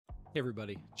Hey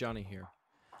everybody, Johnny here.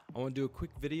 I want to do a quick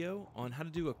video on how to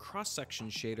do a cross-section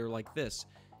shader like this,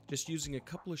 just using a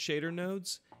couple of shader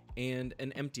nodes and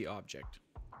an empty object.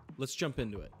 Let's jump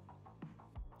into it.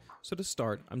 So to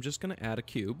start, I'm just going to add a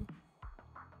cube.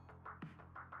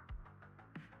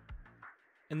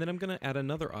 And then I'm going to add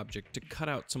another object to cut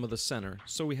out some of the center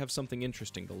so we have something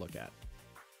interesting to look at.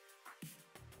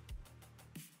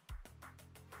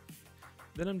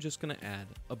 Then I'm just going to add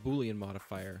a boolean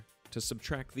modifier to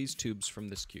subtract these tubes from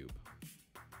this cube.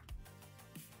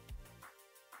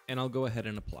 And I'll go ahead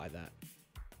and apply that.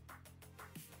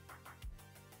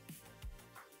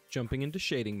 Jumping into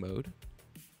shading mode,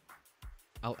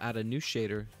 I'll add a new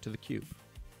shader to the cube.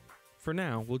 For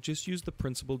now, we'll just use the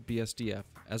principled BSDF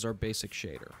as our basic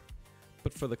shader.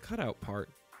 But for the cutout part,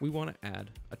 we want to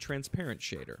add a transparent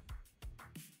shader.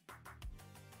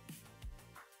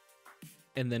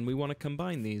 And then we want to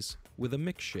combine these with a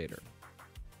mix shader.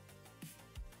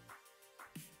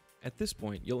 At this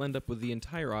point, you'll end up with the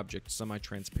entire object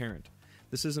semi-transparent.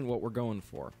 This isn't what we're going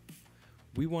for.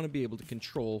 We want to be able to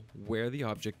control where the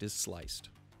object is sliced.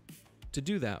 To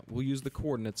do that, we'll use the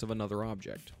coordinates of another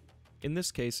object. In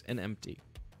this case, an empty.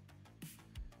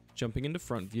 Jumping into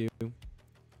front view,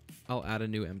 I'll add a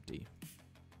new empty.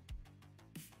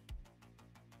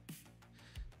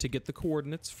 To get the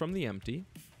coordinates from the empty,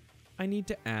 I need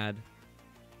to add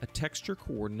a texture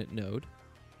coordinate node,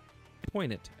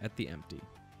 point it at the empty.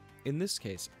 In this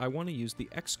case, I want to use the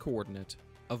x-coordinate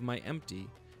of my empty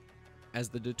as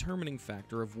the determining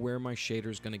factor of where my shader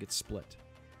is going to get split.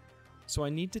 So I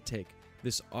need to take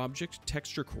this object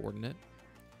texture coordinate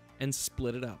and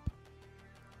split it up.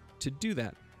 To do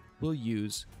that, we'll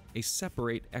use a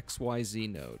separate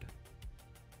XYZ node.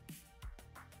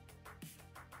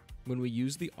 When we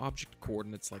use the object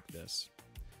coordinates like this,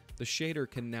 the shader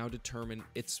can now determine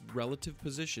its relative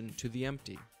position to the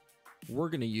empty. We're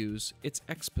going to use its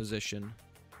x position.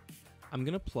 I'm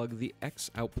going to plug the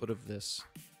x output of this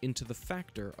into the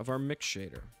factor of our mix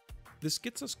shader. This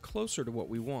gets us closer to what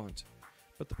we want,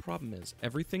 but the problem is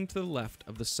everything to the left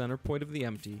of the center point of the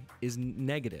empty is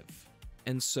negative,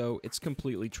 and so it's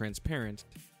completely transparent,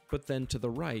 but then to the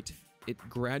right, it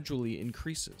gradually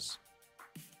increases.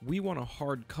 We want a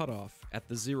hard cutoff at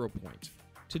the 0 point.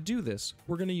 To do this,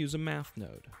 we're going to use a math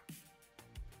node.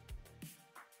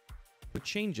 But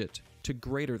change it to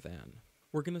greater than.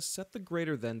 We're going to set the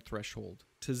greater than threshold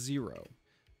to 0.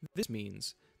 This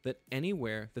means that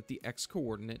anywhere that the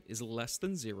x-coordinate is less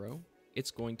than 0,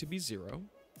 it's going to be 0,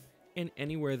 and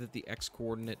anywhere that the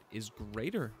x-coordinate is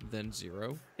greater than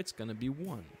 0, it's going to be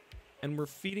 1. And we're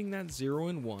feeding that 0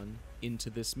 and 1 into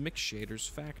this mix shader's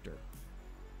factor.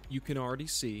 You can already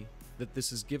see that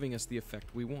this is giving us the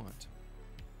effect we want.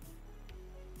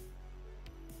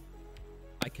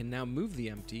 I can now move the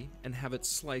empty and have it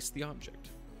slice the object.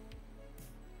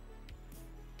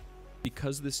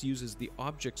 Because this uses the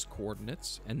object's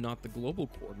coordinates and not the global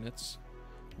coordinates,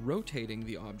 rotating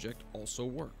the object also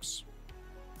works.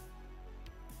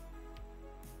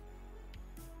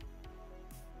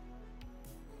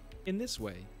 In this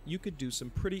way, you could do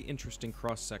some pretty interesting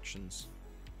cross-sections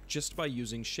just by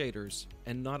using shaders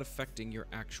and not affecting your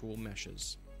actual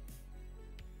meshes.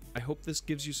 I hope this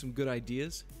gives you some good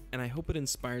ideas, and I hope it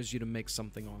inspires you to make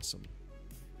something awesome.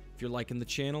 If you're liking the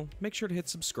channel, make sure to hit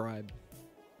subscribe.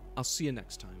 I'll see you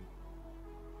next time.